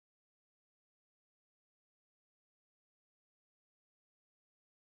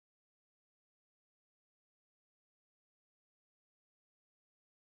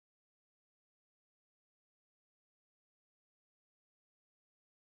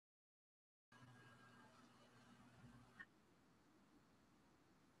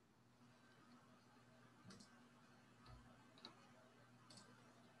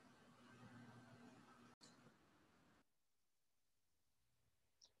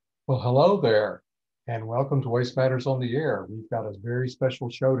Well, hello there, and welcome to Waste Matters on the Air. We've got a very special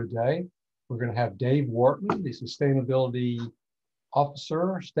show today. We're going to have Dave Wortman, the Sustainability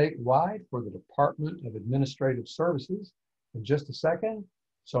Officer statewide for the Department of Administrative Services, in just a second.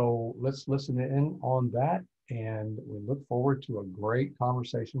 So let's listen in on that, and we look forward to a great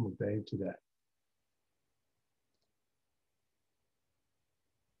conversation with Dave today.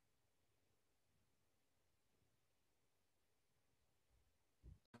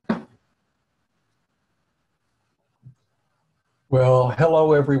 Well,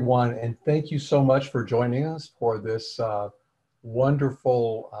 hello everyone, and thank you so much for joining us for this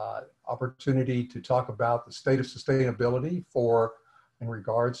wonderful opportunity to talk about the state of sustainability in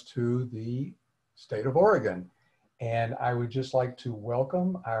regards to the state of Oregon. And I would just like to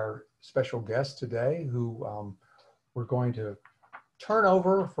welcome our special guest today, who we're going to turn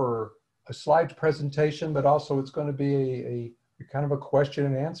over for a slide presentation, but also it's going to be a kind of a question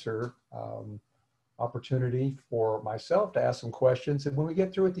and answer opportunity for myself to ask some questions. And when we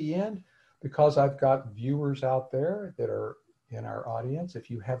get through at the end, because I've got viewers out there that are in our audience, if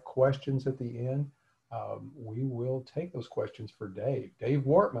you have questions at the end, we will take those questions for Dave. Dave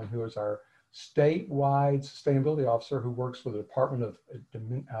Wortman, who is our statewide sustainability officer who works for the Department of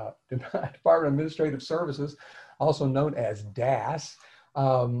Administrative Services, also known as DAS.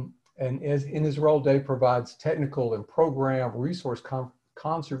 And in his role, Dave provides technical and program resource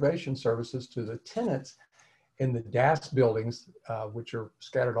conservation services to the tenants in the DAS buildings, which are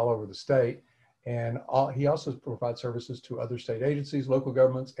scattered all over the state. And he also provides services to other state agencies, local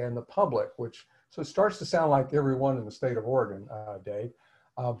governments, and the public, so it starts to sound like everyone in the state of Oregon, Dave.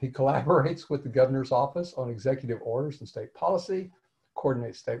 He collaborates with the governor's office on executive orders and state policy,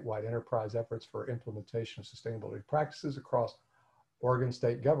 coordinates statewide enterprise efforts for implementation of sustainability practices across Oregon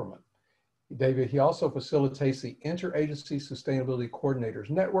state government. David, he also facilitates the Interagency Sustainability Coordinators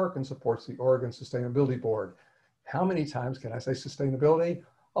Network and supports the Oregon Sustainability Board. How many times can I say sustainability?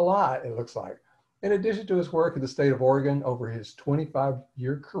 A lot, it looks like. In addition to his work in the state of Oregon, over his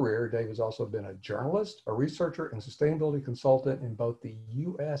 25-year career, Dave has also been a journalist, a researcher, and sustainability consultant in both the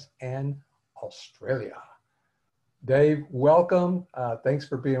US and Australia. Dave, welcome. Thanks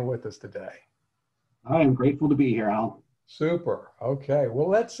for being with us today. I am grateful to be here, Al. Super. Okay. Well,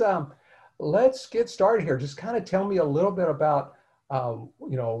 let's get started here. Just kind of tell me a little bit about, a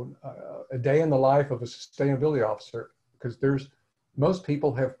day in the life of a sustainability officer, because most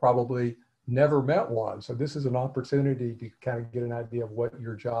people have probably never met one. So this is an opportunity to kind of get an idea of what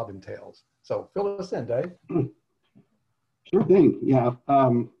your job entails. So fill us in, Dave. Sure thing. Yeah.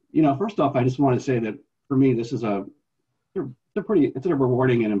 First off, I just want to say that for me, this is it's a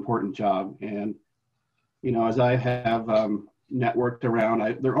rewarding and important job. And, as I have networked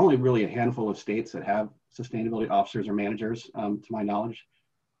around, there are only really a handful of states that have sustainability officers or managers, to my knowledge.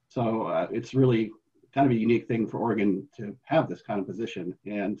 So it's really kind of a unique thing for Oregon to have this kind of position.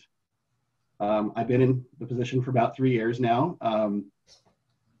 And I've been in the position for about 3 years now.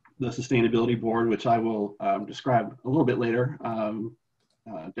 The Sustainability Board, which I will describe a little bit later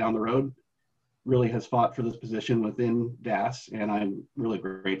down the road, really has fought for this position within DAS, and I'm really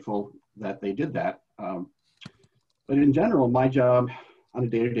grateful that they did that. But in general, my job on a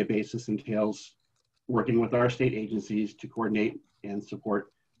day-to-day basis entails working with our state agencies to coordinate and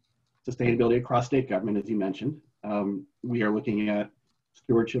support sustainability across state government, as you mentioned. We are looking at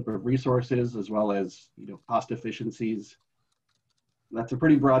stewardship of resources as well as cost efficiencies. That's a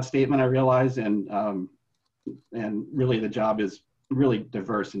pretty broad statement, I realize, and really the job is really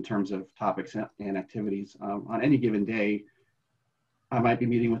diverse in terms of topics and activities. On any given day, I might be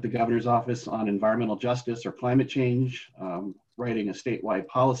meeting with the governor's office on environmental justice or climate change, writing a statewide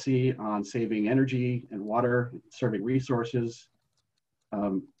policy on saving energy and water, serving resources,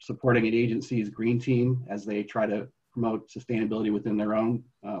 supporting an agency's green team as they try to promote sustainability within their own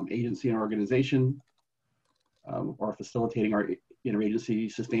agency and organization, or facilitating our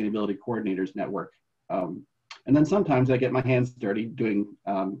interagency sustainability coordinators network. And then sometimes I get my hands dirty doing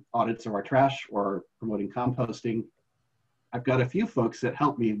audits of our trash or promoting composting. I've got a few folks that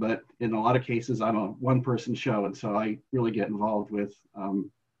help me, but in a lot of cases, I'm a one-person show. And so I really get involved with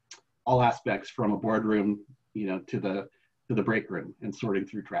all aspects from a boardroom, to the break room and sorting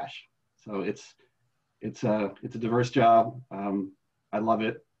through trash. So it's a diverse job. I love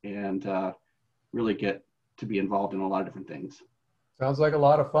it, and really get to be involved in a lot of different things. Sounds like a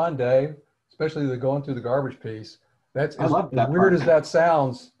lot of fun, Dave, especially the going through the garbage piece. That's I love that as weird part. as that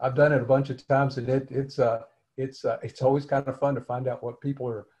sounds. I've done it a bunch of times, and it's always kind of fun to find out what people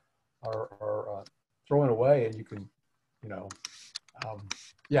are throwing away, and you can,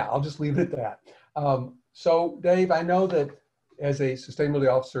 yeah, I'll just leave it at that. So Dave, I know that as a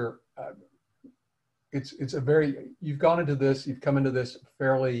sustainability officer, it's a very, you've gone into this, you've come into this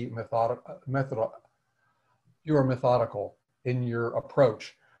fairly you are methodical in your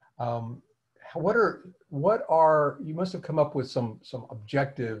approach. What are, you must have come up with some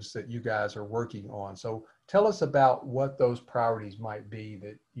objectives that you guys are working on. So tell us about what those priorities might be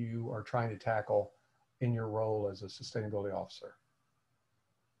that you are trying to tackle in your role as a sustainability officer.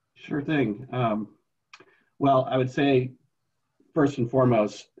 Sure thing. Well, I would say first and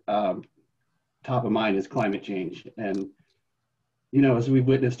foremost, top of mind is climate change. And, you know, as we've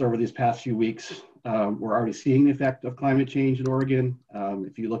witnessed over these past few weeks, we're already seeing the effect of climate change in Oregon.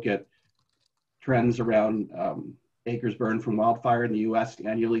 If you look at trends around acres burned from wildfire in the US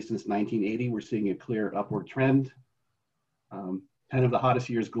annually since 1980, we're seeing a clear upward trend. 10 of the hottest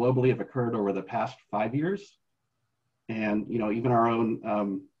years globally have occurred over the past 5 years. And, you know, even our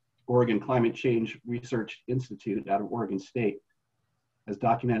own Oregon Climate Change Research Institute out of Oregon State has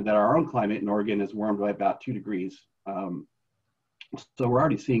documented that our own climate in Oregon has warmed by about 2 degrees. So we're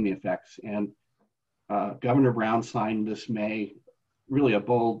already seeing the effects. And Governor Brown signed this May really a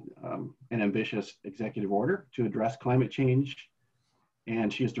bold and ambitious executive order to address climate change.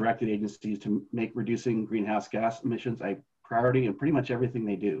 And she has directed agencies to make reducing greenhouse gas emissions a priority in pretty much everything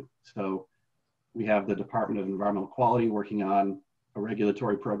they do. So we have the Department of Environmental Quality working on a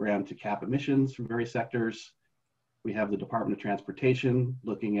regulatory program to cap emissions from various sectors. We have the Department of Transportation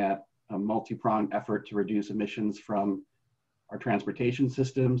looking at a multi-pronged effort to reduce emissions from our transportation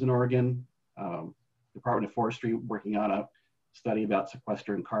systems in Oregon. Department of Forestry working on a study about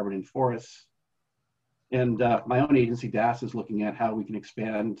sequestering carbon in forests. And my own agency, DAS, is looking at how we can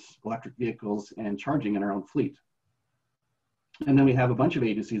expand electric vehicles and charging in our own fleet. And then we have a bunch of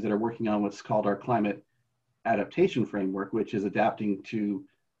agencies that are working on what's called our climate adaptation framework, which is adapting to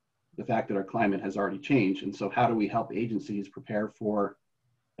the fact that our climate has already changed. And so how do we help agencies prepare for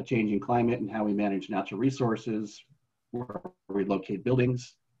a changing climate and how we manage natural resources, where we locate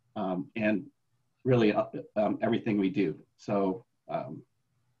buildings, and really everything we do. So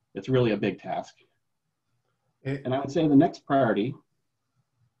it's really a big task. And I would say the next priority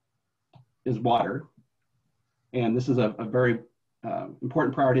is water. And this is a very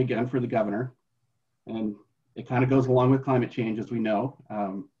important priority, again, for the governor. And it kind of goes along with climate change, as we know.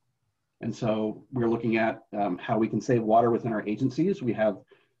 And so we're looking at how we can save water within our agencies. We have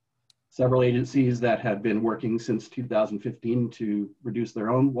several agencies that have been working since 2015 to reduce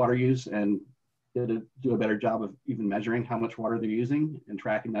their own water use and do a better job of even measuring how much water they're using and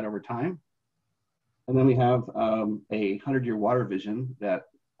tracking that over time. And then we have a 100-year water vision that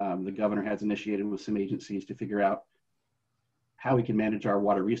the governor has initiated with some agencies to figure out how we can manage our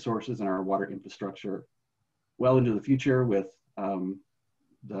water resources and our water infrastructure well into the future with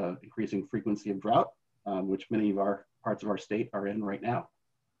the increasing frequency of drought, which many of our parts of our state are in right now.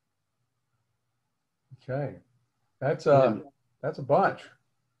 Okay, that's a bunch.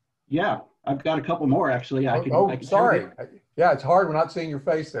 Yeah, I've got a couple more actually. I can sorry. Yeah, it's hard. We're not seeing your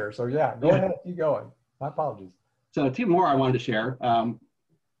face there. So yeah, go ahead, keep going. My apologies. So 2 more I wanted to share.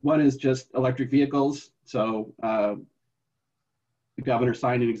 One is just electric vehicles. So the governor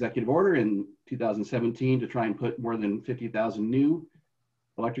signed an executive order in 2017 to try and put more than 50,000 new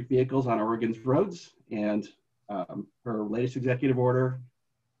electric vehicles on Oregon's roads. And her latest executive order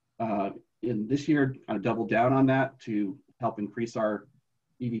in this year kind of doubled down on that to help increase our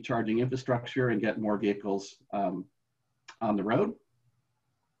EV charging infrastructure and get more vehicles on the road.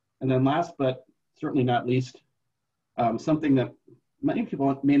 And then last, but certainly not least, something that many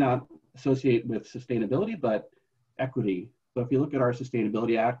people may not associate with sustainability, but equity. So if you look at our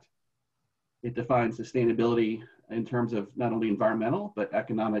Sustainability Act, it defines sustainability in terms of not only environmental, but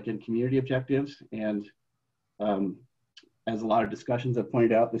economic and community objectives. And as a lot of discussions have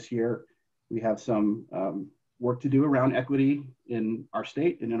pointed out this year, we have some work to do around equity in our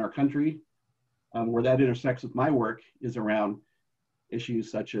state and in our country. Where that intersects with my work is around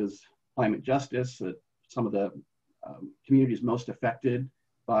issues such as climate justice, that some of the communities most affected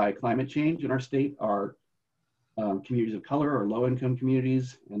by climate change in our state are communities of color or low-income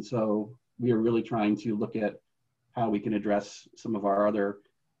communities. And so we are really trying to look at how we can address some of our other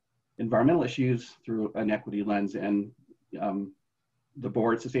environmental issues through an equity lens. And the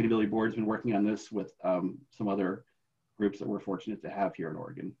sustainability board has been working on this with some other groups that we're fortunate to have here in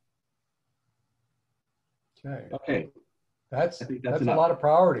Oregon. Okay. That's a lot of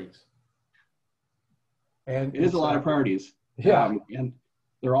priorities. And it is a lot of priorities. Yeah. And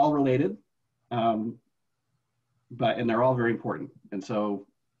they're all related, and they're all very important. And so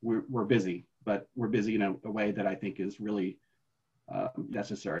we're busy, but we're busy in a way that I think is really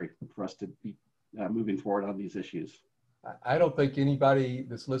necessary for us to be moving forward on these issues. I don't think anybody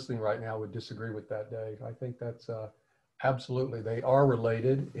that's listening right now would disagree with that, Dave. I think that's absolutely, they are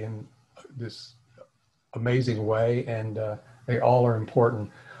related in this amazing way, and they all are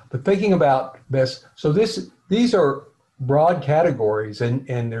important. But thinking about this, so these are broad categories,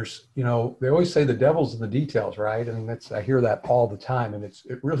 and there's, you know, they always say the devil's in the details, right? And that's, I hear that all the time, and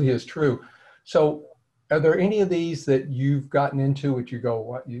it really is true. So are there any of these that you've gotten into which you go,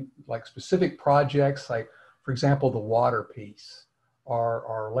 what you like specific projects, like for example, the water piece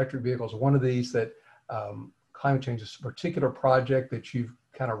or electric vehicles, one of these that climate change is a particular project that you've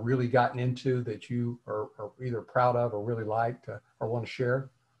kind of really gotten into that you are either proud of or really liked or want to share?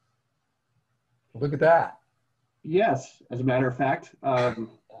 Look at that. Yes, as a matter of fact,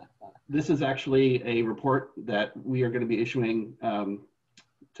 this is actually a report that we are going to be issuing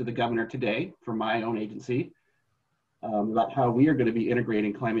to the governor today from my own agency about how we are going to be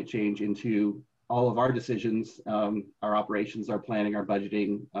integrating climate change into all of our decisions, our operations, our planning, our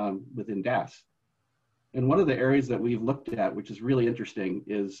budgeting within DAS. And one of the areas that we've looked at, which is really interesting,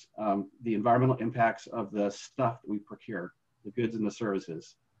 is the environmental impacts of the stuff that we procure, the goods and the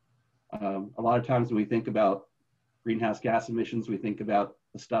services. A lot of times when we think about greenhouse gas emissions, we think about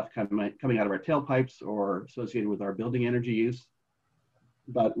the stuff coming out of our tailpipes or associated with our building energy use.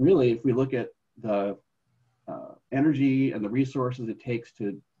 But really, if we look at the energy and the resources it takes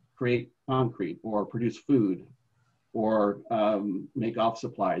to create concrete or produce food or make office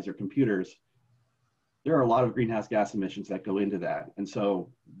supplies or computers, there are a lot of greenhouse gas emissions that go into that. And so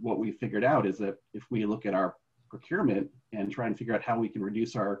what we figured out is that if we look at our procurement and try and figure out how we can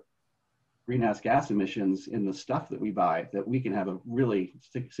reduce our greenhouse gas emissions in the stuff that we buy, that we can have a really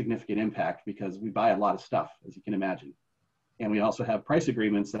significant impact, because we buy a lot of stuff, as you can imagine. And we also have price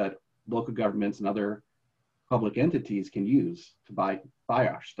agreements that local governments and other public entities can use to buy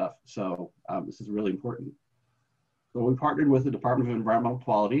our stuff. So this is really important. So we partnered with the Department of Environmental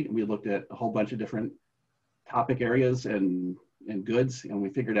Quality, and we looked at a whole bunch of different topic areas and goods, and we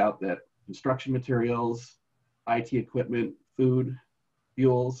figured out that construction materials, IT equipment, food,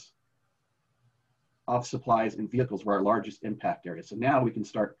 fuels, office supplies, and vehicles were our largest impact areas. So now we can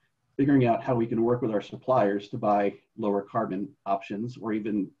start figuring out how we can work with our suppliers to buy lower carbon options, or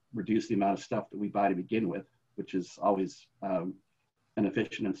even reduce the amount of stuff that we buy to begin with, which is always an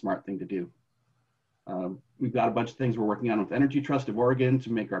efficient and smart thing to do. We've got a bunch of things we're working on with Energy Trust of Oregon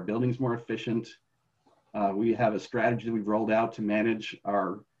to make our buildings more efficient. We have a strategy that we've rolled out to manage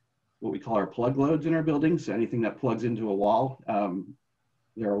what we call our plug loads in our buildings. So anything that plugs into a wall,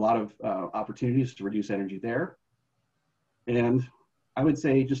 there are a lot of opportunities to reduce energy there. And I would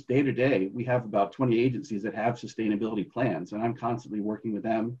say just day to day, we have about 20 agencies that have sustainability plans, and I'm constantly working with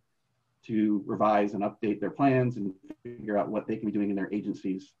them to revise and update their plans and figure out what they can be doing in their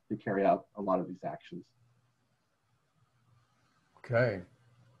agencies to carry out a lot of these actions. Okay,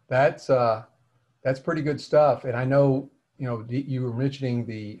 that's pretty good stuff. And I know, you know, you were mentioning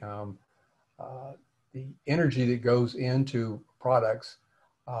the energy that goes into products.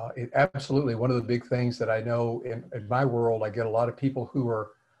 It absolutely, one of the big things that I know in my world, I get a lot of people who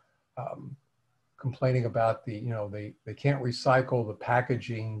are complaining about they can't recycle the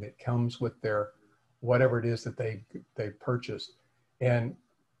packaging that comes with their, whatever it is that they purchased. And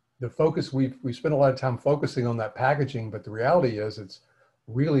the focus, we spend a lot of time focusing on that packaging, but the reality is it's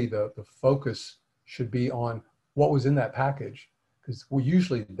really the focus should be on what was in that package, because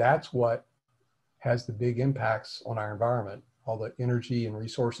usually that's what has the big impacts on our environment, all the energy and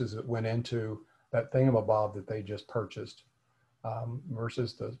resources that went into that thingamabob that they just purchased,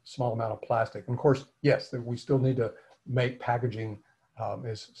 versus the small amount of plastic. And of course, yes, that we still need to make packaging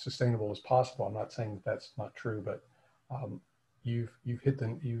as sustainable as possible. I'm not saying that that's not true, but you've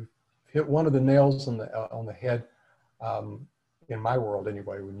hit one of the nails on the head in my world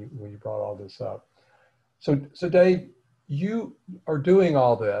anyway when you brought all this up. So Dave, you are doing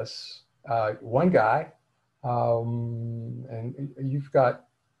all this, one guy, and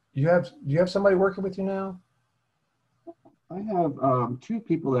you have somebody working with you now? I have two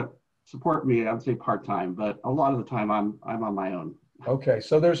people that support me. I would say part-time, but a lot of the time I'm on my own. Okay,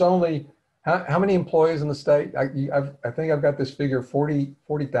 so there's only how many employees in the state? I think I've got this figure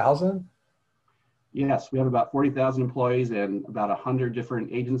 40,000. Yes, we have about 40,000 employees and about 100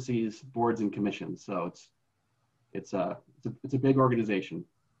 different agencies, boards, and commissions. So it's a big organization.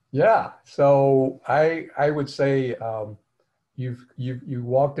 Yeah. So I would say you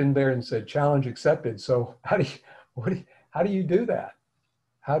walked in there and said challenge accepted. So how do you do that?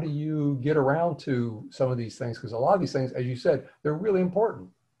 How do you get around to some of these things? Because a lot of these things, as you said, they're really important.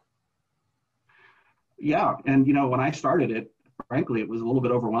 Yeah, and when I started it, frankly, it was a little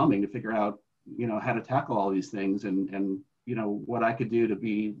bit overwhelming to figure out how to tackle all these things and what I could do to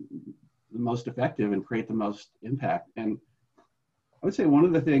be the most effective and create the most impact. And I would say one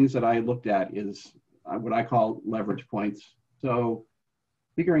of the things that I looked at is what I call leverage points. So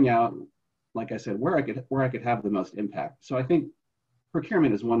figuring out, like I said, where I could have the most impact. So I think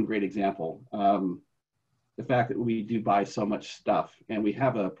procurement is one great example. The fact that we do buy so much stuff, and we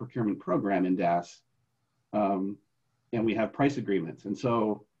have a procurement program in DAS, and we have price agreements. And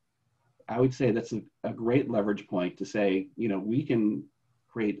so I would say that's a great leverage point to say, we can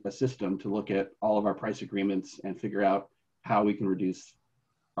create a system to look at all of our price agreements and figure out how we can reduce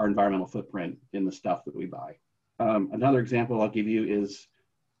our environmental footprint in the stuff that we buy. Another example I'll give you is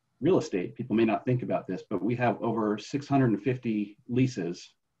real estate. People may not think about this, but we have over 650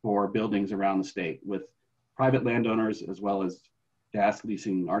 leases for buildings around the state with private landowners as well as DAS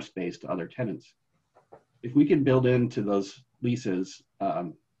leasing our space to other tenants. If we can build into those leases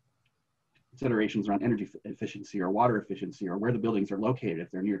considerations around energy efficiency or water efficiency or where the buildings are located, if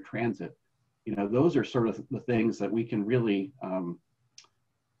they're near transit, those are sort of the things that we can really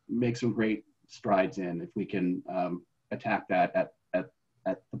make some great strides in if we can attack that at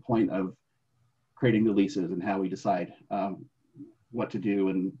the point of creating the leases and how we decide what to do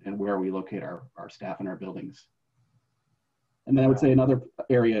and where we locate our staff and our buildings. And then I would say another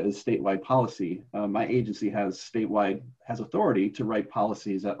area is statewide policy. My agency has authority to write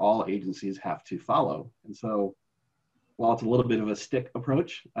policies that all agencies have to follow. And so while it's a little bit of a stick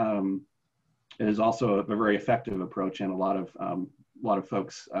approach, it is also a very effective approach, and a lot of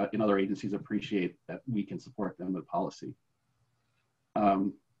folks in other agencies appreciate that we can support them with policy.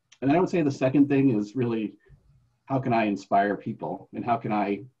 And then I would say the second thing is really, how can I inspire people, and how can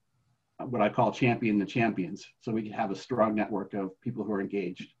I, what I call champion the champions, so we can have a strong network of people who are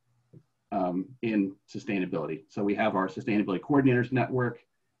engaged in sustainability. So we have our sustainability coordinators network.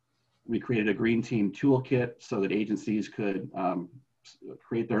 We created a green team toolkit so that agencies could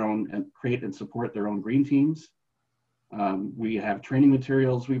create and support their own green teams. We have training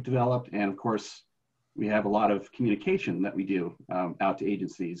materials we've developed, and of course, we have a lot of communication that we do out to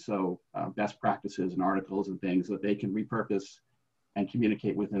agencies. So best practices and articles and things that they can repurpose and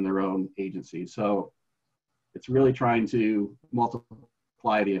communicate within their own agency. So it's really trying to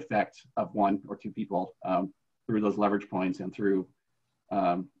multiply the effect of one or two people through those leverage points and through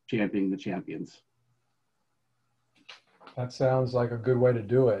championing the champions. That sounds like a good way to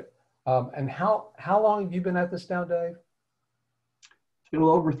do it. And how long have you been at this now, Dave? It's been a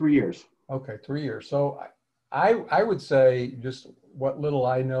little over 3 years. Okay, 3 years. So I would say, just what little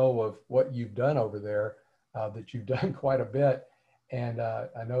I know of what you've done over there, that you've done quite a bit. And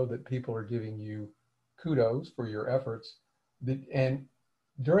I know that people are giving you kudos for your efforts. And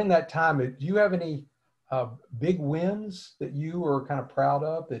during that time, do you have any big wins that you are kind of proud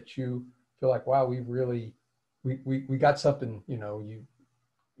of, that you feel like, wow, we got something, you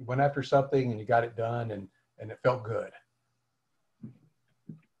went after something and you got it done and it felt good?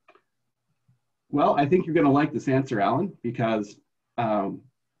 Well, I think you're going to like this answer, Alan, because I'm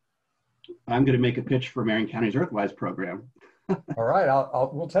going to make a pitch for Marion County's Earthwise program. All right,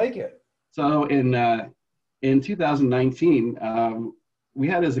 we'll take it. So in 2019, we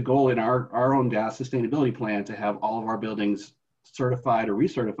had as a goal in our own DAS sustainability plan to have all of our buildings certified or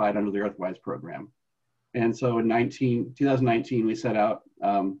recertified under the Earthwise program. And so in 2019, we set out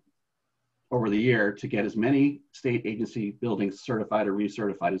over the year to get as many state agency buildings certified or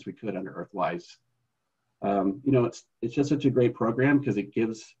recertified as we could under Earthwise. It's just such a great program because it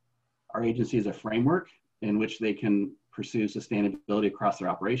gives our agencies a framework in which they can pursue sustainability across their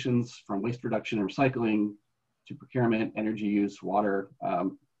operations, from waste reduction and recycling to procurement, energy use, water.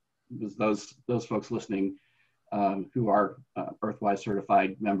 Those folks listening who are Earthwise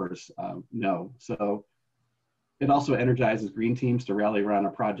certified members know. So it also energizes green teams to rally around a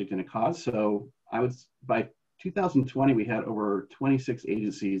project and a cause. So by 2020, we had over 26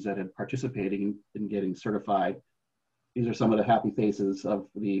 agencies that had participated in getting certified. These are some of the happy faces of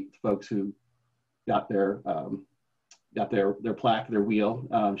the folks who got their plaque, their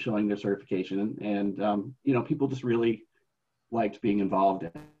wheel, showing their certification. And people just really liked being involved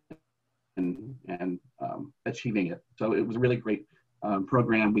and achieving it. So it was a really great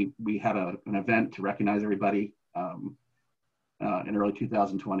program. We had an event to recognize everybody in early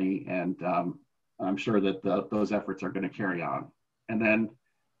 2020, and I'm sure that those efforts are going to carry on. And then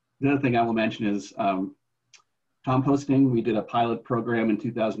the other thing I will mention is composting. We did a pilot program in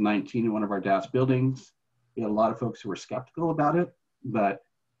 2019 in one of our DAS buildings. We had a lot of folks who were skeptical about it, but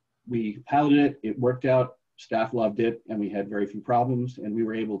we piloted it, it worked out, staff loved it, and we had very few problems, and we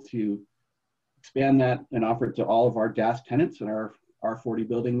were able to expand that and offer it to all of our DAS tenants and our our 40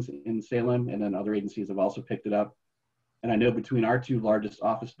 buildings in Salem, and then other agencies have also picked it up. And I know between our two largest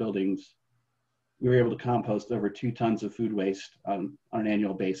office buildings, we were able to compost over 2 tons of food waste on an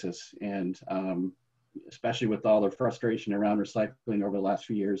annual basis. And especially with all the frustration around recycling over the last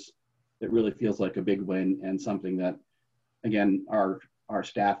few years, it really feels like a big win and something that, again, our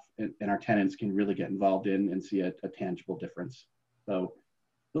staff and our tenants can really get involved in and see a tangible difference. So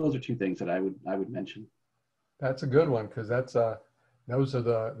those are 2 things that I would mention. That's a good one, because that's those are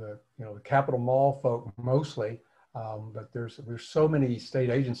the the Capitol Mall folk mostly, but there's so many state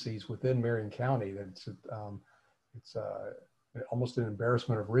agencies within Marion County that it's almost an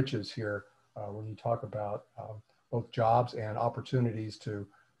embarrassment of riches here when you talk about both jobs and opportunities to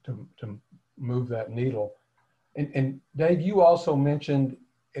move that needle. And Dave, you also mentioned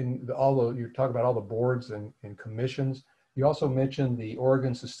you talk about all the boards and commissions. You also mentioned the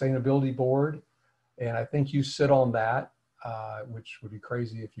Oregon Sustainability Board, and I think you sit on that, which would be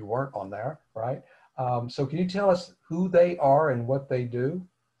crazy if you weren't on there, right? So can you tell us who they are and what they do?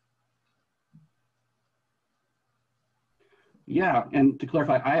 Yeah, and to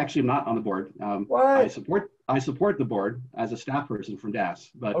clarify, I actually am not on the board. What? I support the board as a staff person from DAS,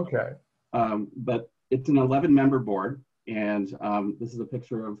 but okay. But it's an 11-member board, and this is a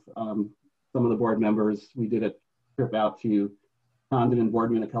picture of some of the board members. We did a trip out to Condon and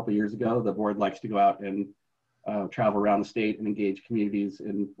Wortman a couple of years ago. The board likes to go out and travel around the state and engage communities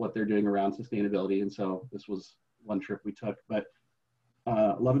in what they're doing around sustainability, and so this was one trip we took. But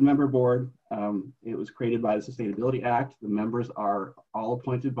 11-member board. It was created by the Sustainability Act. The members are all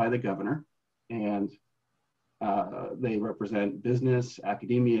appointed by the governor, and they represent business,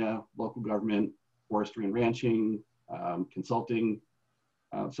 academia, local government, forestry and ranching, consulting.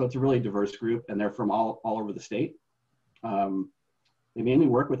 So it's a really diverse group, and they're from all over the state. They mainly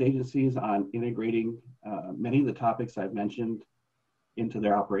work with agencies on integrating many of the topics I've mentioned into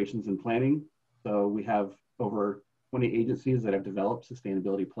their operations and planning. So we have over 20 agencies that have developed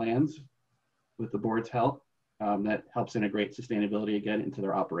sustainability plans with the board's help. That helps integrate sustainability again into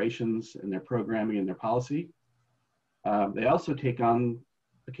their operations and their programming and their policy. They also take on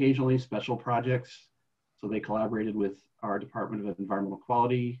occasionally special projects. So they collaborated with our Department of Environmental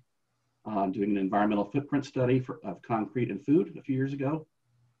Quality on doing an environmental footprint study of concrete and food a few years ago.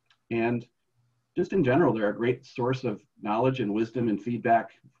 And just in general, they're a great source of knowledge and wisdom and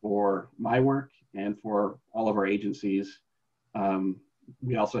feedback for my work and for all of our agencies.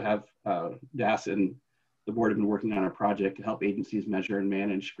 We also have DAS and the board have been working on a project to help agencies measure and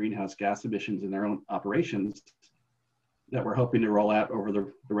manage greenhouse gas emissions in their own operations that we're hoping to roll out over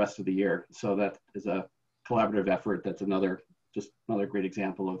the rest of the year. So that is a collaborative effort. That's just another great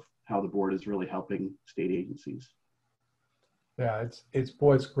example of how the board is really helping state agencies. Yeah, it's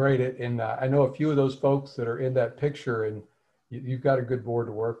great. And I know a few of those folks that are in that picture, and you've got a good board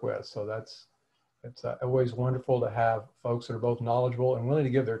to work with. So it's always wonderful to have folks that are both knowledgeable and willing to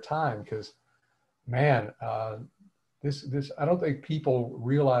give their time, because man, this I don't think people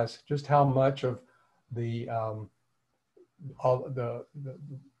realize just how much of the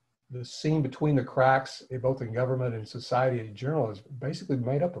the scene between the cracks, both in government and society in general, is basically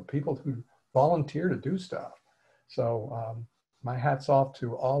made up of people who volunteer to do stuff. So my hat's off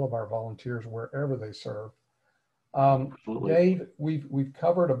to all of our volunteers wherever they serve. Dave, we've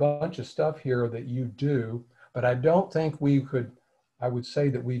covered a bunch of stuff here that you do, but I don't think I would say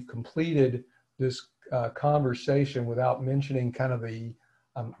that we've completed this conversation without mentioning kind of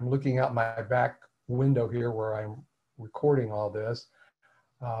I'm looking out my back window here where I'm recording all this,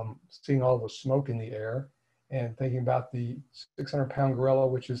 seeing all the smoke in the air and thinking about the 600-pound gorilla,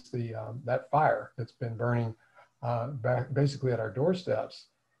 which is that fire that's been burning back basically at our doorsteps.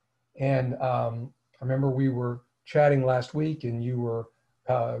 And I remember we were chatting last week, and you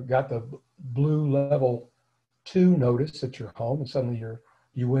got the blue level 2 notice at your home, and suddenly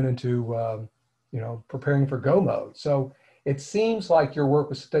you went into preparing for go mode. So it seems like your work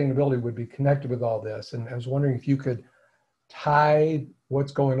with sustainability would be connected with all this, and I was wondering if you could tie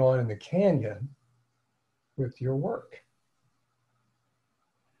what's going on in the canyon with your work.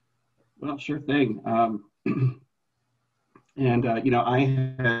 Well, sure thing. And I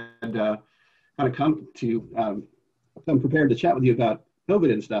had kind of come prepared to chat with you about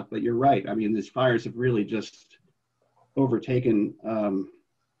COVID and stuff, but you're right. I mean, these fires have really just overtaken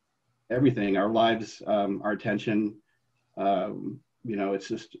everything, our lives, our attention. It's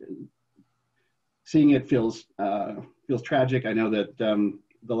just seeing it feels tragic. I know that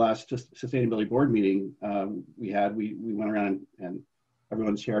the last sustainability board meeting we went around and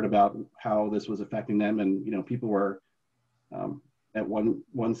everyone shared about how this was affecting them, and people were at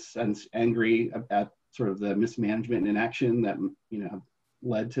one sense angry at sort of the mismanagement and inaction that, have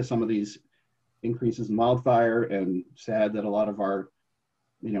led to some of these increases in wildfire, and sad that a lot of our,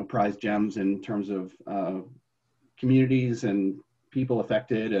 prized gems in terms of communities and people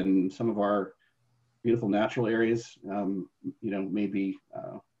affected, and some of our beautiful natural areas, may be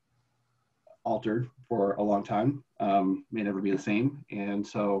altered for a long time, may never be the same. And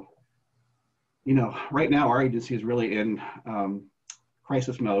so, right now our agency is really in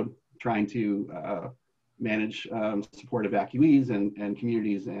crisis mode, trying to manage, support evacuees and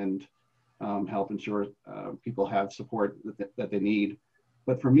communities, and help ensure people have support that they need.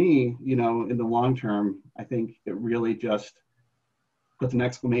 But for me, in the long term, I think it really just puts an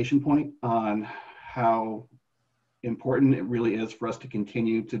exclamation point on how important it really is for us to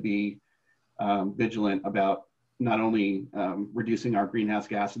continue to be vigilant about not only reducing our greenhouse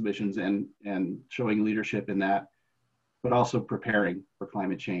gas emissions and showing leadership in that, but also preparing for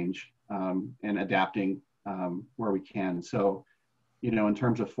climate change and adapting where we can. So, in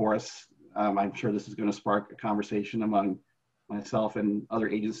terms of forests, I'm sure this is going to spark a conversation among myself and other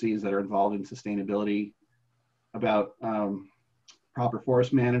agencies that are involved in sustainability about proper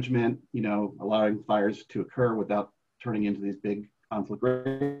forest management, allowing fires to occur without turning into these big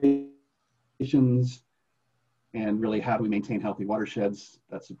conflagrations, and really how do we maintain healthy watersheds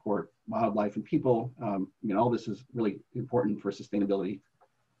that support wildlife and people. All this is really important for sustainability.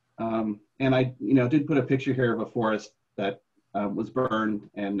 And I, did put a picture here of a forest that was burned,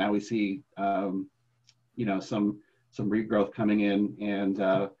 and now we see, some regrowth coming in. And,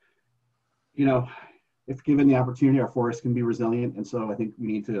 if given the opportunity, our forests can be resilient. And so I think we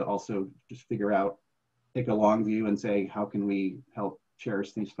need to also just figure out, take a long view and say, how can we help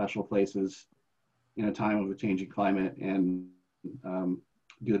cherish these special places in a time of a changing climate, and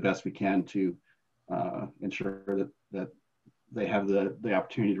do the best we can to ensure that they have the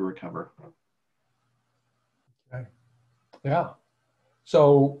opportunity to recover. Okay. Yeah.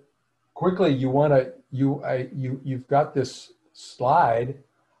 So quickly, you've got this slide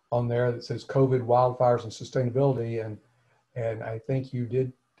on there that says COVID, wildfires, and sustainability, and I think you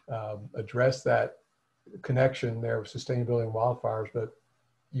did address that connection there with sustainability and wildfires. But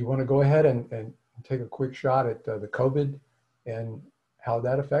you want to go ahead and take a quick shot at the COVID and how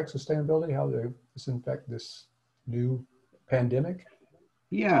that affects sustainability, how this affects this new pandemic?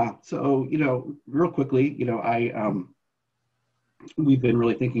 Yeah. So, real quickly, we've been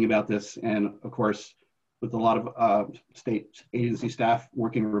really thinking about this, and of course, with a lot of state agency staff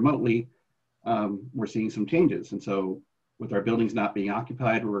working remotely, we're seeing some changes. And so with our buildings not being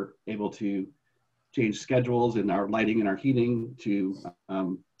occupied, we're able to change schedules in our lighting and our heating to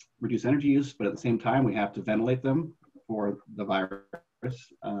reduce energy use, but at the same time, we have to ventilate them for the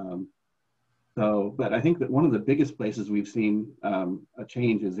virus. But I think that one of the biggest places we've seen a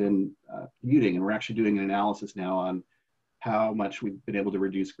change is in commuting, and we're actually doing an analysis now on how much we've been able to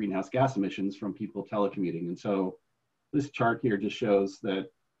reduce greenhouse gas emissions from people telecommuting. And so this chart here just shows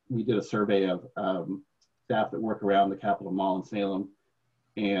that we did a survey of staff that work around the Capitol Mall in Salem,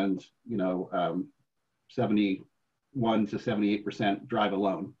 and 71 to 78% drive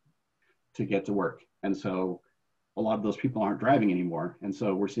alone to get to work. And so a lot of those people aren't driving anymore. And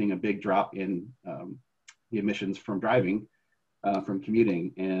so we're seeing a big drop in the emissions from driving, from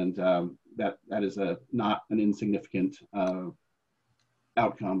commuting. And that is not an insignificant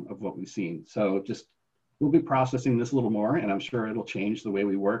outcome of what we've seen. So just, we'll be processing this a little more, and I'm sure it'll change the way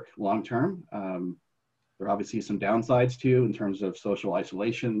we work long term. There are obviously some downsides too, in terms of social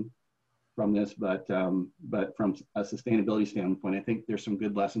isolation from this, but from a sustainability standpoint, I think there's some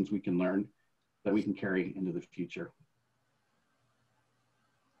good lessons we can learn that we can carry into the future.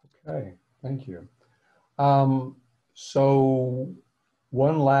 Okay, thank you. So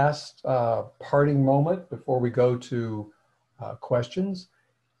one last parting moment before we go to questions.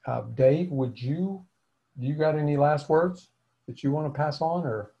 Dave, do you got any last words that you want to pass on,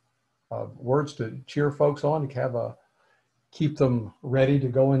 or words to cheer folks on, to keep them ready to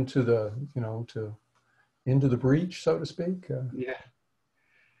go into the, into the breach, so to speak? Yeah.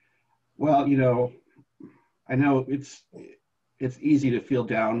 Well, I know it's easy to feel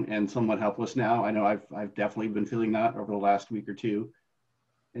down and somewhat helpless now. I know I've definitely been feeling that over the last week or two,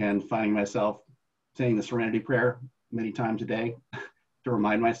 and finding myself saying the Serenity Prayer many times a day to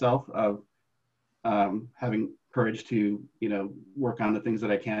remind myself of having courage to, work on the things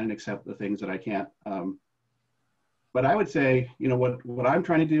that I can and accept the things that I can't. But I would say, what I'm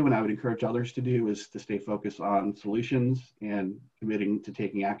trying to do, and I would encourage others to do, is to stay focused on solutions and committing to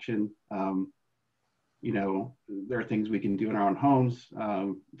taking action. There are things we can do in our own homes,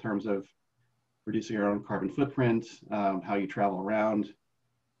 in terms of reducing our own carbon footprint, how you travel around,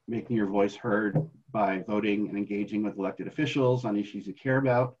 making your voice heard, by voting and engaging with elected officials on issues you care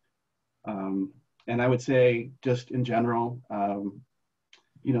about. And I would say, just in general,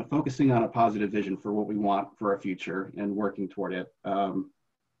 focusing on a positive vision for what we want for our future and working toward it.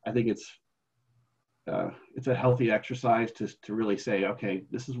 I think it's a healthy exercise to really say, okay,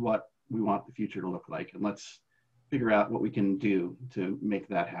 this is what we want the future to look like, and let's figure out what we can do to make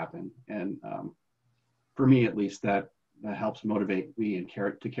that happen. And for me, at least, that helps motivate me and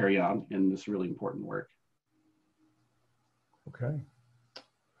to carry on in this really important work. Okay,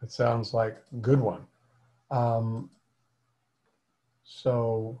 that sounds like a good one.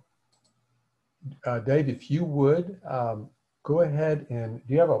 So, Dave, if you would go ahead and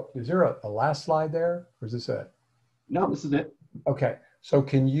is there a last slide there, or is this it? No, this is it. Okay, so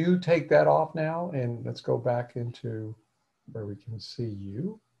can you take that off now, and let's go back into where we can see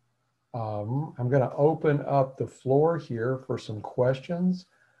you. I'm going to open up the floor here for some questions.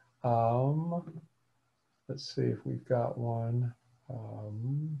 Let's see if we've got one.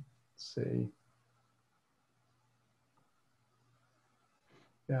 Let's see.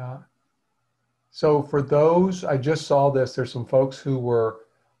 Yeah. So for those, I just saw this, there's some folks who were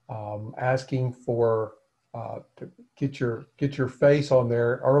asking for to get your face on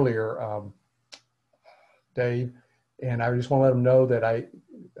there earlier, Dave, and I just want to let them know that I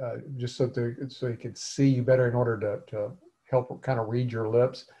just so they could see you better in order to help kind of read your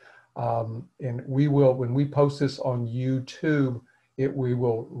lips. And we will, when we post this on YouTube, we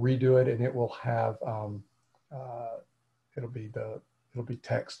will redo it, and it will have it'll be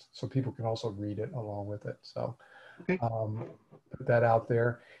text, so people can also read it along with it. So okay. Put that out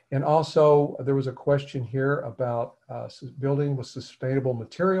there. And also, there was a question here about building with sustainable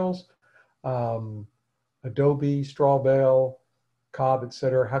materials, adobe, straw bale, cob,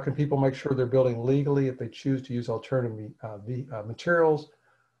 etc. How can people make sure they're building legally if they choose to use alternative materials,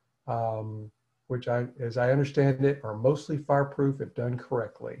 which, as I understand it, are mostly fireproof if done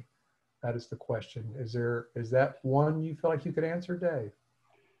correctly? That is the question. Is that one you feel like you could answer, Dave?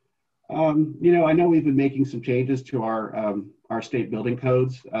 I know we've been making some changes to our state building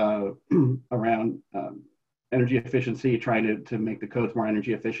codes around energy efficiency, trying to make the codes more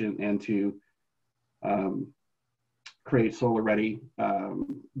energy efficient and to create solar-ready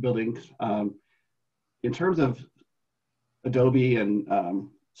buildings. In terms of adobe and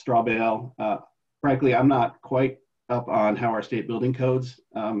straw bale, frankly, I'm not quite up on how our state building codes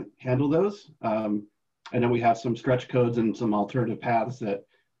handle those. I know we have some stretch codes and some alternative paths that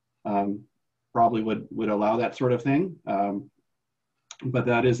probably would allow that sort of thing. But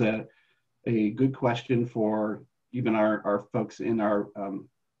that is a good question for even our folks in our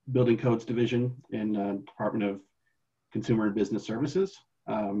building codes division in Department of Consumer and Business Services.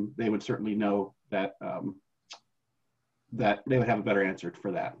 They would certainly know that that they would have a better answer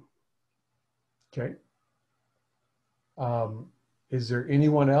for that. Okay. Is there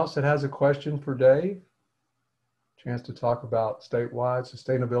anyone else that has a question for Dave? Chance to talk about statewide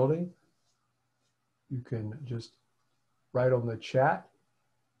sustainability? You can just write on the chat.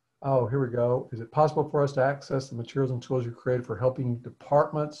 Oh, here we go. Is it possible for us to access the materials and tools you created for helping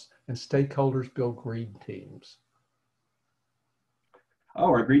departments and stakeholders build green teams? Oh,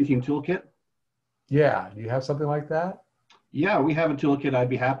 our green team toolkit? Yeah, do you have something like that? Yeah, we have a toolkit I'd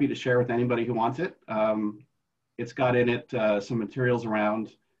be happy to share with anybody who wants it. It's got in it some materials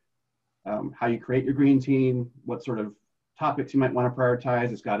around how you create your green team, what sort of topics you might want to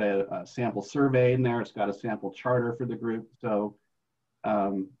prioritize. It's got a sample survey in there. It's got a sample charter for the group. So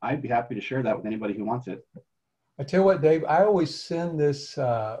I'd be happy to share that with anybody who wants it. I tell you what, Dave, I always send this,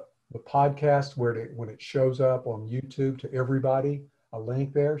 the podcast when it shows up on YouTube to everybody, a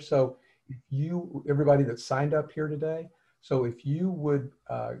link there. So if everybody that signed up here today, so if you would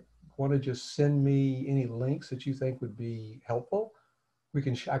want to just send me any links that you think would be helpful,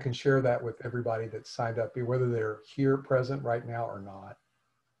 I can share that with everybody that signed up, whether they're here present right now or not.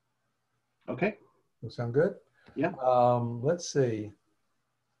 Okay. Does that sound good? Yeah. Let's see.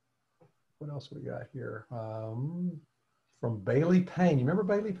 What else we got here? From Bailey Payne. You remember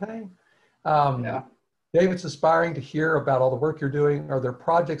Bailey Payne? Yeah. David's aspiring to hear about all the work you're doing. Are there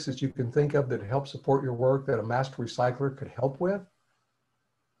projects that you can think of that help support your work that a master recycler could help with?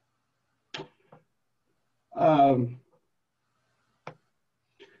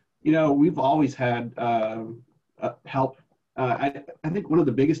 We've always had help. I think one of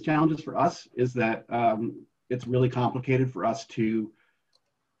the biggest challenges for us is that it's really complicated for us to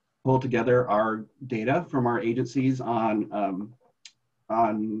pull together our data from our agencies on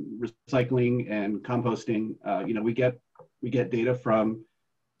recycling and composting. We get data from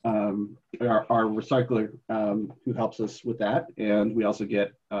our recycler who helps us with that. And we also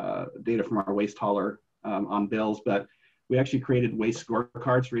get data from our waste hauler on bills. But we actually created waste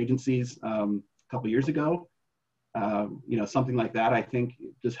scorecards for agencies a couple years ago. Something like that, I think,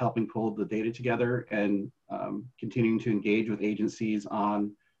 just helping pull the data together and continuing to engage with agencies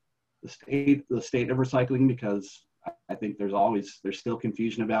on the state of recycling, because I think there's still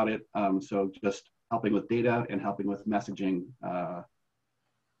confusion about it. So just helping with data and helping with messaging,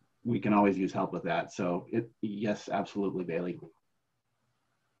 we can always use help with that. So yes, absolutely, Bailey.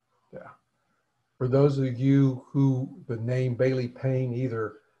 Yeah. For those of you who the name Bailey Payne,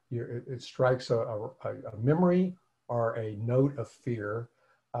 either it strikes a memory or a note of fear.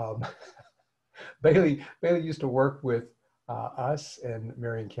 Bailey used to work with us in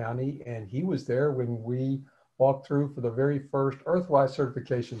Marion County, and he was there when we walked through for the very first Earthwise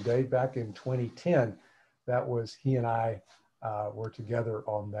certification day back in 2010. That was he and I were together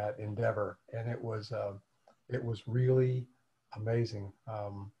on that endeavor, and it was really amazing.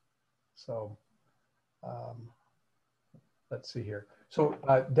 Let's see here. So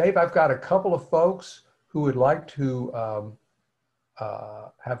Dave, I've got a couple of folks who would like to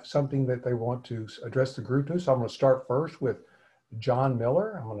have something that they want to address the group to. So I'm going to start first with John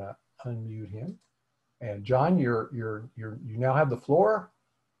Miller. I'm going to unmute him. And John, you now have the floor.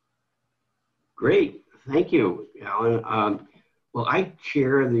 Great, thank you, Alan. Well, I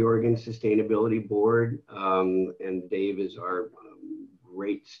chair the Oregon Sustainability Board, and Dave is our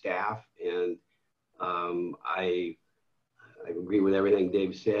great staff, and I agree with everything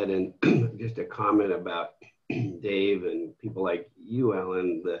Dave said. And just a comment about Dave and people like you,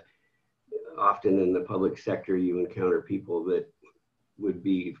 Alan, often in the public sector, you encounter people that would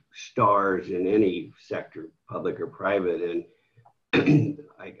be stars in any sector, public or private. And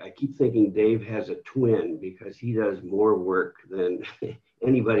I keep thinking Dave has a twin, because he does more work than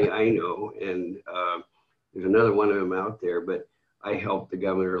anybody I know. And there's another one of them out there, but I helped the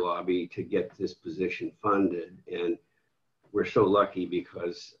governor lobby to get this position funded. And we're so lucky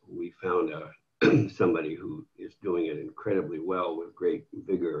because we found somebody who is doing it incredibly well with great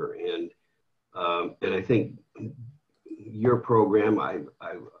vigor. And I think your program,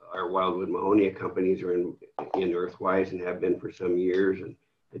 our Wildwood Mahonia companies are in Earthwise and have been for some years, and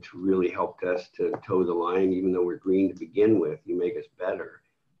it's really helped us to toe the line. Even though we're green to begin with, you make us better.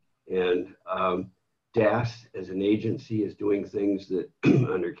 And DAS as an agency is doing things that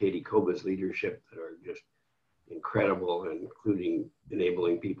under Katie Koba's leadership that are just incredible, including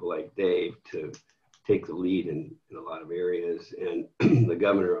enabling people like Dave to take the lead in a lot of areas. And the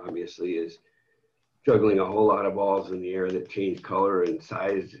governor obviously is juggling a whole lot of balls in the air that change color and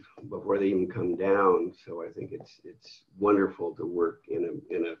size before they even come down. So I think it's wonderful to work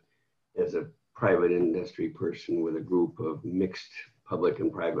as a private industry person with a group of mixed public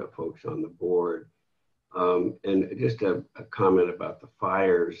and private folks on the board. And just a comment about the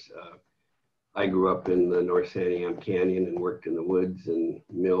fires. I grew up in the North Santiam Canyon and worked in the woods and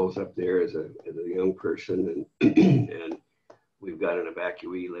mills up there as a young person, and we've got an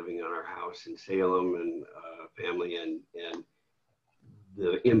evacuee living on our house in Salem, and family, and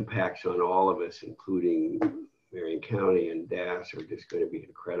the impacts on all of us, including Marion County and DAS, are just going to be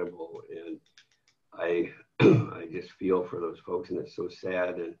incredible. And I just feel for those folks, and it's so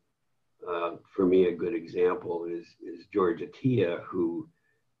sad. And for me, a good example is George Attia, who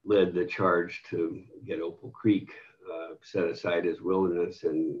led the charge to get Opal Creek set aside as wilderness,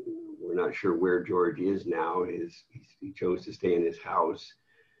 and we're not sure where George is now. He chose to stay in his house,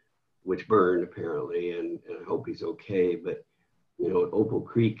 which burned apparently, and I hope he's okay. But Opal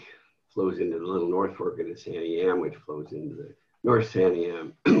Creek flows into the Little North Fork of the Santiam, which flows into the North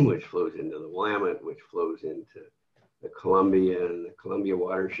Santiam, which flows into the Willamette, which flows into the Columbia, and the Columbia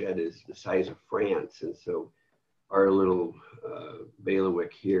watershed is the size of France. And so our little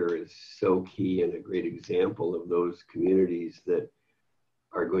bailiwick here is so key and a great example of those communities that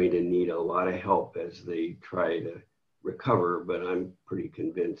are going to need a lot of help as they try to recover. But I'm pretty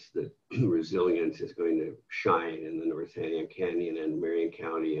convinced that resilience is going to shine in the North Santiam Canyon and Marion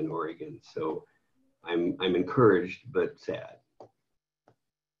County and Oregon. So I'm encouraged, but sad.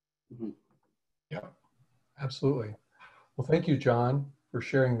 Yeah, absolutely. Well, thank you, John, for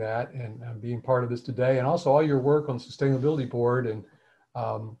sharing that and being part of this today, and also all your work on the Sustainability Board. And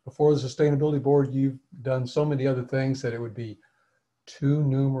before the Sustainability Board, you've done so many other things that it would be too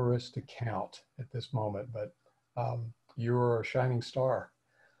numerous to count at this moment, but you're a shining star.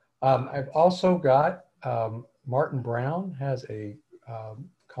 I've also got Martin Brown has a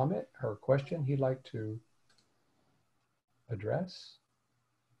comment or question he'd like to address.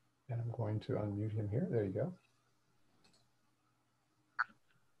 And I'm going to unmute him here. There you go.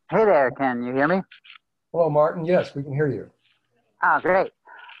 Hey there, can you hear me? Hello, Martin. Yes, we can hear you. Oh, great.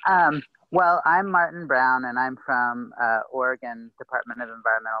 Well, I'm Martin Brown, and I'm from Oregon Department of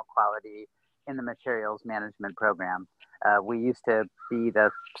Environmental Quality in the Materials Management Program. We used to be the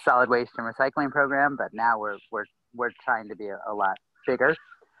Solid Waste and Recycling Program, but now we're trying to be a lot bigger.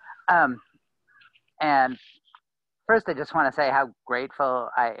 Um, and first, I just want to say how grateful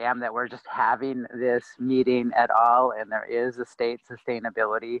I am that we're just having this meeting at all, and there is a state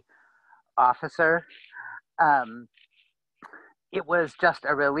sustainability officer. Um, it was just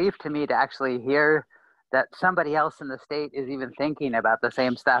a relief to me to actually hear that somebody else in the state is even thinking about the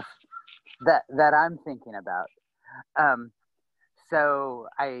same stuff that I'm thinking about. Um, so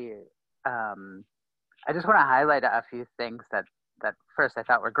I just want to highlight a few things that first I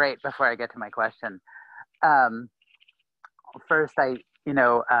thought were great before I get to my question. Um, First, I'm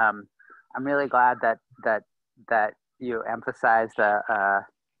really glad that you emphasize the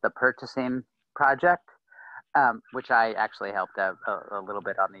purchasing project, which I actually helped a little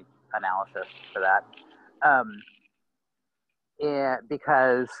bit on the analysis for that.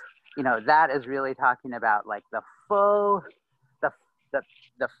 Because that is really talking about like the the,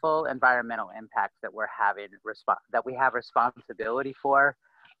 the full environmental impacts that we're having that we have responsibility for,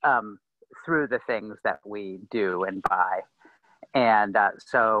 through the things that we do and buy. And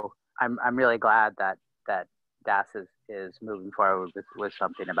so I'm really glad that DAS is moving forward with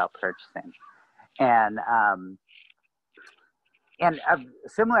something about purchasing. And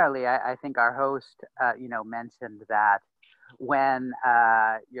similarly, I think our host, mentioned that when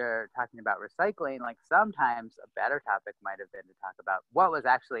you're talking about recycling, like sometimes a better topic might have been to talk about what was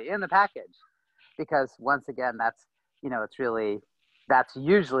actually in the package, because once again, that's usually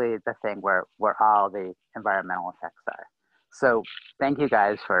the thing where all the environmental effects are. So thank you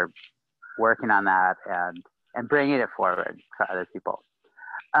guys for working on that and bringing it forward for other people.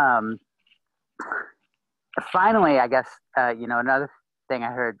 Finally, I guess, another thing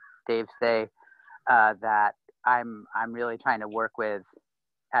I heard Dave say that I'm really trying to work with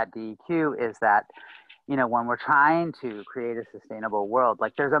at DEQ is that, when we're trying to create a sustainable world,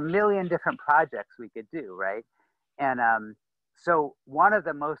 like there's a million different projects we could do, right? And so one of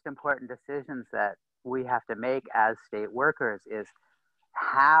the most important decisions that we have to make as state workers is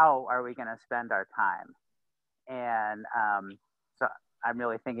how are we going to spend our time? And so I'm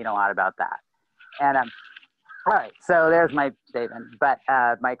really thinking a lot about that. And all right, so there's my statement. But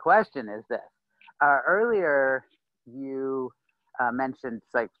my question is this. Earlier, you mentioned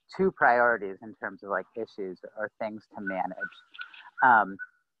like two priorities in terms of like issues or things to manage.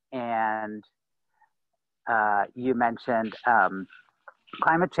 And you mentioned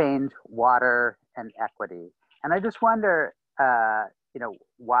climate change, water, and equity. And I just wonder,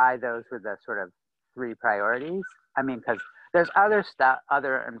 why those were the sort of three priorities. I mean, because there's other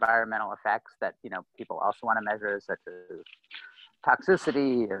environmental effects that, people also want to measure, such as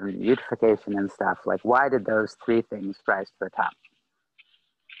toxicity and eutrophication and stuff. Like, why did those three things rise to the top?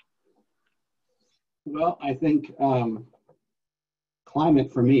 Well, I think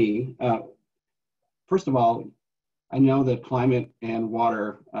climate for me, first of all, I know that climate and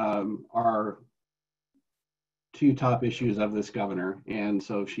water are two top issues of this governor, and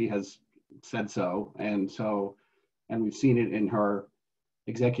so she has said so, and we've seen it in her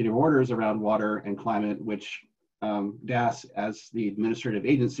executive orders around water and climate, which DAS, as the administrative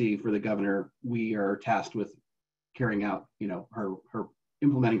agency for the governor, we are tasked with carrying out, her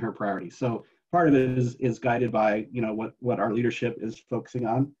implementing her priorities. So part of it is guided by, what our leadership is focusing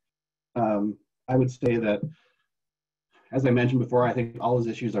on. I would say that, as I mentioned before, I think all those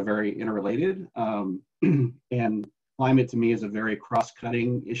issues are very interrelated. And climate to me is a very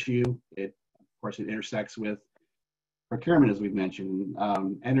cross-cutting issue. Of course, it intersects with procurement, as we've mentioned,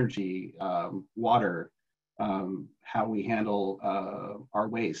 energy, water, how we handle our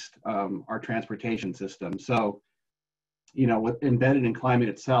waste, our transportation system. So, what embedded in climate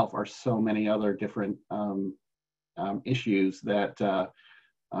itself are so many other different issues that,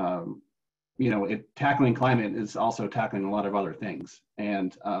 tackling climate is also tackling a lot of other things.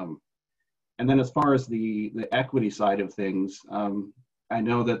 And then as far as the equity side of things, I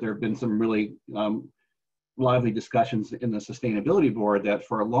know that there have been some really lively discussions in the sustainability board that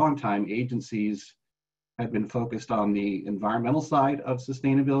for a long time agencies have been focused on the environmental side of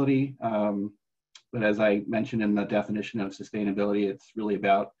sustainability. But as I mentioned in the definition of sustainability, it's really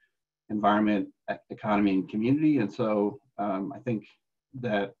about environment, economy, and community. And so I think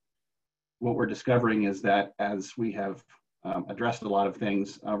that what we're discovering is that as we have addressed a lot of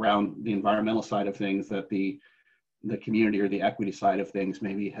things around the environmental side of things, that the community or the equity side of things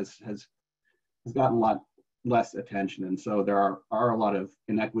maybe has gotten a lot less attention. And so there are a lot of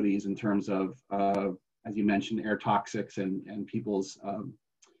inequities in terms of, as you mentioned, air toxics and people's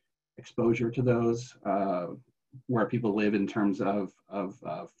exposure to those, where people live in terms of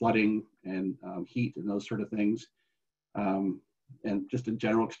flooding and heat and those sort of things. And just a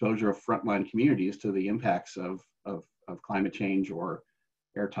general exposure of frontline communities to the impacts of climate change or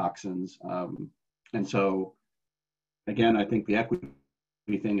air toxins. And so, again, I think the equity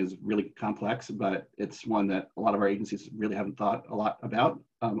thing is really complex, but it's one that a lot of our agencies really haven't thought a lot about,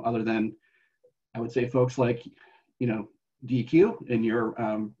 other than, I would say, folks like, DEQ in your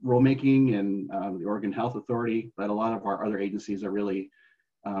rulemaking and the Oregon Health Authority, but a lot of our other agencies are really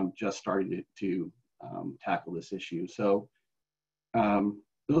just starting to tackle this issue. So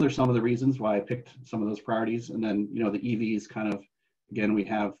those are some of the reasons why I picked some of those priorities. And then, the EVs kind of, again, we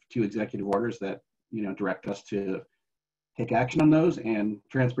have 2 executive orders that, direct us to take action on those. And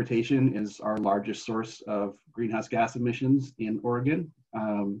transportation is our largest source of greenhouse gas emissions in Oregon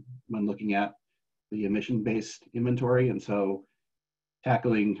when looking at the emission-based inventory. And so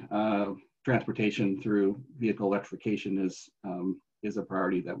tackling transportation through vehicle electrification is a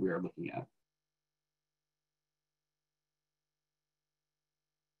priority that we are looking at.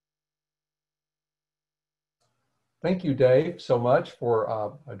 Thank you, Dave, so much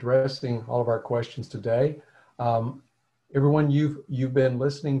for addressing all of our questions today. Everyone, you've been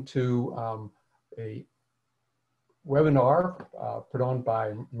listening to a webinar put on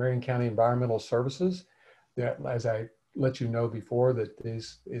by Marion County Environmental Services. That, as I let you know before, that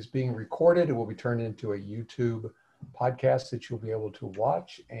this is being recorded. It will be turned into a YouTube podcast that you'll be able to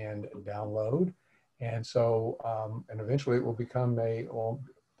watch and download. And so, and eventually it will become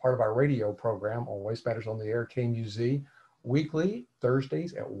part of our radio program on Waste Matters on the Air, KMUZ, weekly,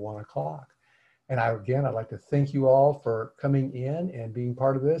 Thursdays at 1 o'clock. And I'd like to thank you all for coming in and being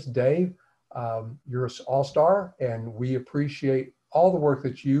part of this. Dave, you're an all-star, and we appreciate all the work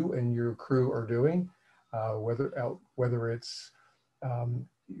that you and your crew are doing, whether it's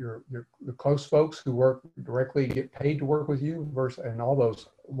the close folks who work directly, get paid to work with you, and all those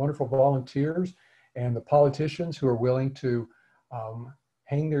wonderful volunteers, and the politicians who are willing to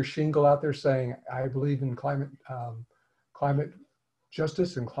hang their shingle out there saying, I believe in climate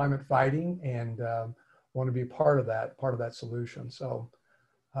justice and climate fighting, and want to be part of that solution. So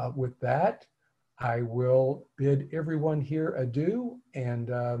with that, I will bid everyone here adieu,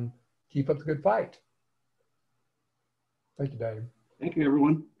 and keep up the good fight. Thank you, Dave. Thank you,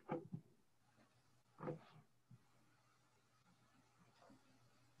 everyone.